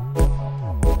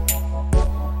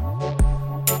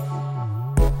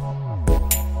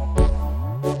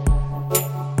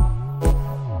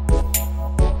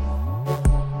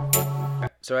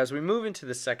 So as we move into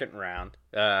the second round,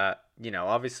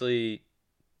 obviously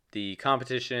the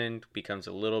competition becomes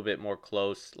a little bit more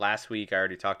close. Last week I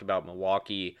already talked about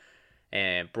Milwaukee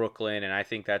and Brooklyn, and I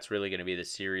think that's really going to be the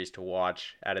series to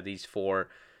watch out of these 4.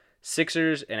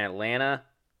 Sixers and Atlanta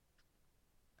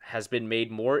has been made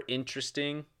more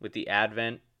interesting with the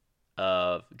advent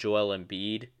of Joel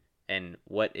Embiid and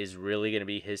what is really going to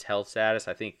be his health status.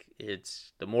 I think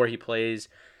it's the more he plays,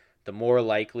 the more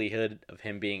likelihood of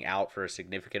him being out for a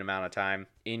significant amount of time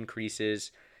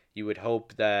increases. You would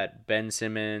hope that Ben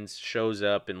Simmons shows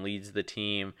up and leads the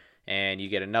team, and you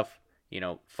get enough,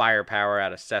 firepower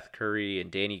out of Seth Curry and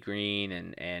Danny Green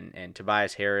and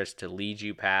Tobias Harris to lead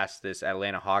you past this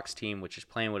Atlanta Hawks team, which is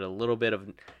playing with a little bit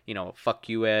of, fuck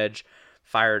you edge,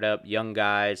 fired up young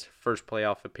guys, first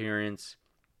playoff appearance.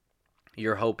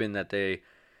 You're hoping that they,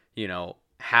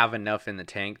 have enough in the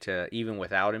tank to, even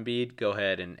without Embiid, go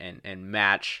ahead and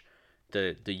match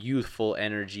the youthful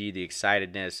energy, the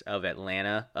excitedness of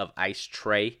Atlanta, of Ice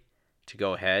Trey, to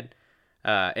go ahead.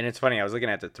 And it's funny, I was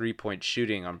looking at the 3-point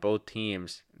shooting on both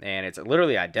teams, and it's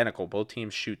literally identical. Both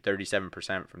teams shoot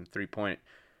 37% from 3-point,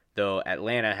 though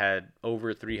Atlanta had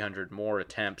over 300 more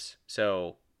attempts.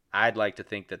 So I'd like to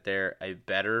think that they're a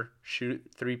better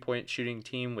 3-point shooting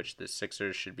team, which the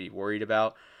Sixers should be worried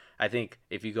about. I think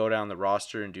if you go down the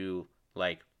roster and do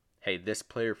hey, this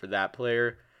player for that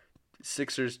player,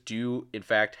 Sixers do in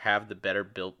fact have the better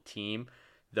built team,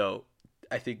 though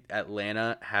I think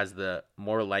Atlanta has the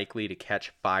more likely to catch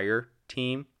fire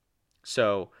team.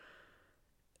 So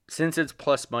since it's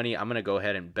plus money, I'm going to go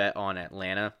ahead and bet on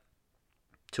Atlanta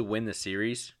to win the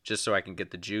series just so I can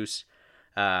get the juice.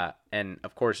 And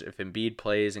of course, if Embiid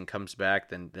plays and comes back,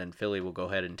 then Philly will go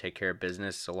ahead and take care of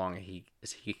business so long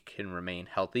as he can remain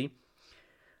healthy.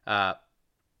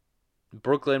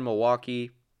 Brooklyn,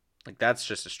 Milwaukee, that's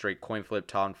just a straight coin flip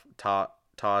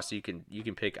toss. You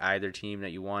can pick either team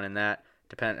that you want in that.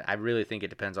 I really think it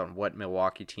depends on what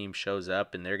Milwaukee team shows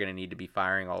up, and they're going to need to be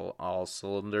firing all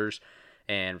cylinders.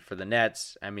 And for the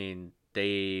Nets, I mean,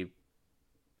 they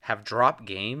have dropped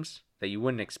games that you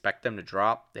wouldn't expect them to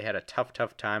drop. They had a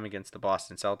tough time against the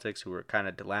Boston Celtics, who were kind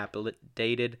of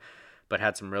dilapidated, but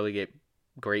had some really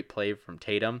great play from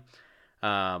Tatum.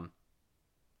 And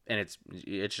it's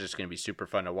just going to be super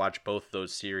fun to watch both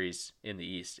those series in the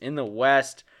East. In the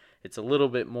West, it's a little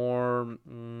bit more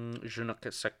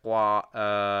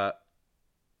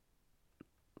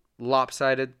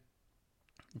lopsided.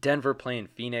 Denver playing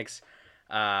Phoenix.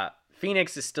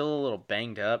 Phoenix is still a little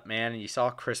banged up, man. And you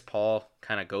saw Chris Paul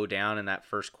kind of go down in that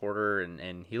first quarter,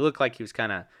 and he looked like he was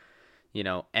kind of,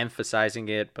 emphasizing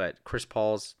it. But Chris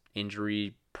Paul's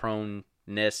injury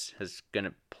proneness is going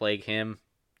to plague him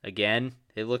again,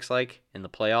 it looks like, in the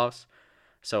playoffs.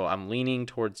 So I'm leaning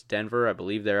towards Denver. I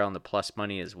believe they're on the plus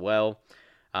money as well.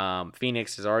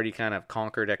 Phoenix has already kind of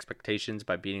conquered expectations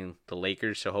by beating the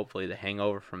Lakers, so hopefully the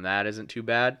hangover from that isn't too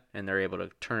bad, and they're able to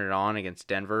turn it on against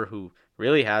Denver, who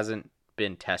really hasn't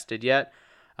been tested yet.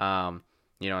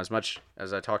 As much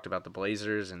as I talked about the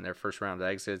Blazers and their first round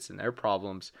exits and their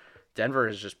problems, Denver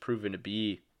has just proven to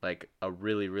be like a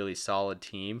really, really solid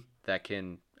team that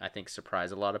can, I think,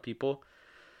 surprise a lot of people.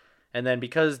 And then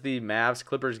because the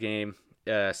Mavs-Clippers game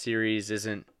series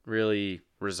isn't really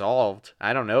resolved,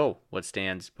 I don't know what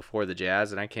stands before the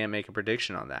Jazz, and I can't make a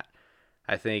prediction on that.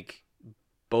 I think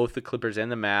both the Clippers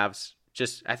and the Mavs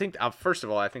first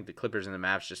of all, I think the Clippers and the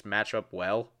Mavs just match up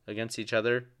well against each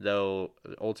other, though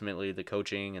ultimately the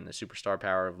coaching and the superstar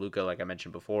power of Luka, like I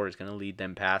mentioned before, is going to lead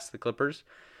them past the Clippers.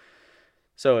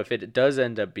 So if it does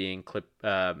end up being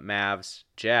Mavs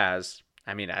Jazz,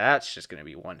 I mean, that's just going to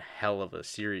be one hell of a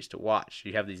series to watch.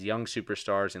 You have these young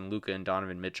superstars in Luka and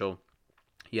Donovan Mitchell.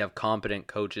 You have competent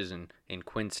coaches in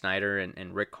Quinn Snyder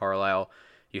and Rick Carlisle.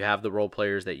 You have the role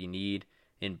players that you need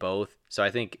in both. So I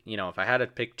think, if I had to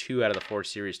pick 2 out of the 4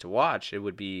 series to watch, it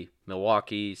would be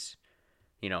Milwaukee's,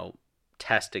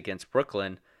 test against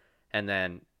Brooklyn, and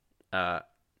then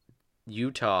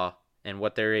Utah and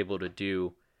what they're able to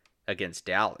do against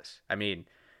Dallas. I mean,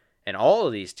 and all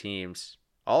of these teams,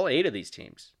 all 8 of these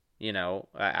teams,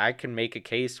 I can make a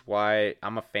case why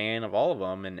I'm a fan of all of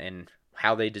them, and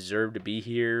how they deserve to be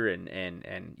here,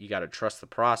 and you got to trust the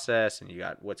process, and you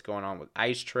got what's going on with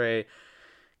Ice Tray.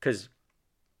 Because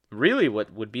really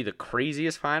what would be the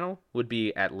craziest final would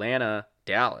be Atlanta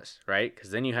Dallas, right?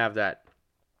 Because then you have that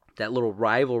little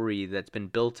rivalry that's been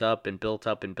built up and built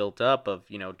up and built up of,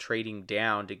 trading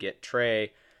down to get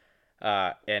Trey,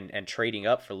 and trading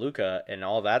up for Luka and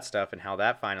all that stuff, and how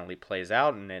that finally plays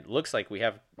out. And it looks like we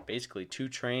have basically 2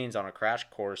 trains on a crash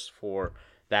course for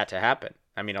that to happen.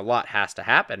 I mean, a lot has to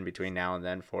happen between now and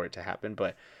then for it to happen,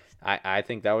 but I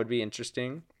think that would be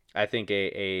interesting. I think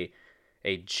a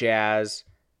Jazz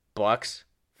Bucks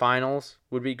finals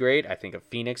would be great. I think a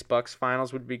Phoenix Bucks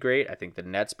finals would be great. I think the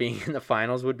Nets being in the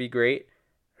finals would be great,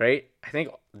 right? I think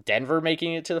Denver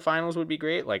making it to the finals would be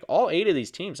great. Like, all 8 of these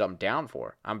teams I'm down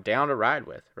for. I'm down to ride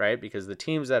with, right? Because the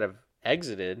teams that have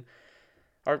exited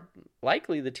are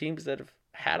likely the teams that have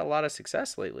had a lot of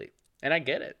success lately. And I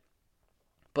get it.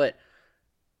 But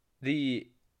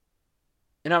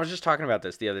and I was just talking about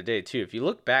this the other day too. If you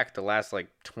look back the last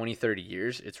 20, 30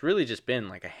 years, it's really just been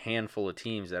like a handful of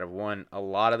teams that have won a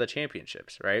lot of the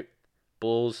championships, right?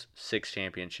 Bulls, 6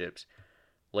 championships.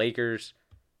 Lakers,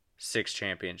 6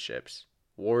 championships.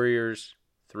 Warriors,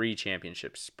 3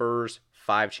 championships. Spurs,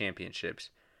 5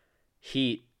 championships.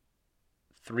 Heat,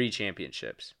 3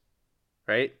 championships,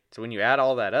 right? So when you add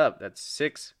all that up, that's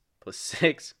 6 plus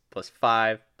 6 plus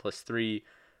 5 plus 3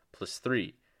 plus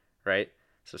 3, right?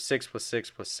 So 6 plus 6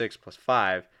 plus 6 plus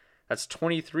 5, that's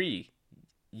 23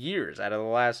 years out of the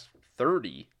last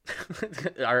 30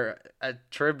 are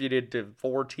attributed to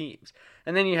 4 teams.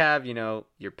 And then you have,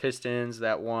 your Pistons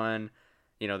that won,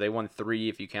 they won 3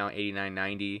 if you count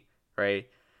 89-90, right?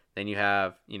 Then you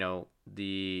have,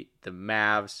 the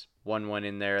Mavs won 1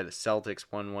 in there, the Celtics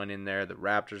won 1 in there, the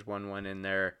Raptors won 1 in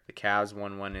there, the Cavs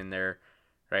won 1 in there,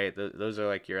 right? Those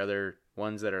are your other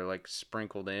ones that are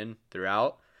sprinkled in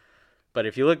throughout. But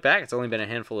if you look back, it's only been a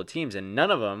handful of teams, and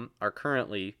none of them are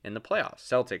currently in the playoffs.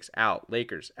 Celtics out,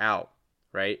 Lakers out,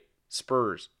 right?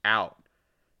 Spurs out,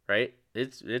 right?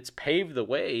 It's paved the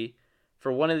way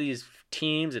for one of these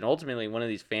teams, and ultimately one of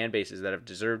these fan bases that have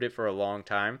deserved it for a long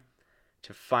time,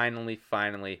 to finally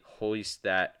hoist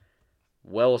that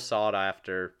well sought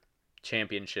after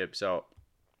championship. So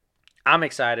I'm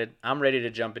excited. I'm ready to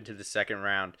jump into the second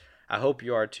round. I hope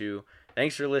you are too.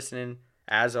 Thanks for listening.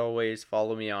 As always,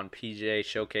 follow me on PJ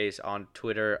Showcase on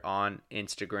Twitter, on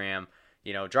Instagram.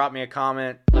 Drop me a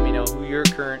comment. Let me know who your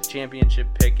current championship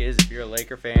pick is if you're a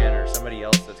Laker fan or somebody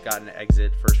else that's gotten an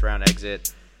exit, first round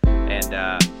exit.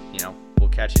 And, we'll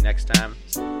catch you next time.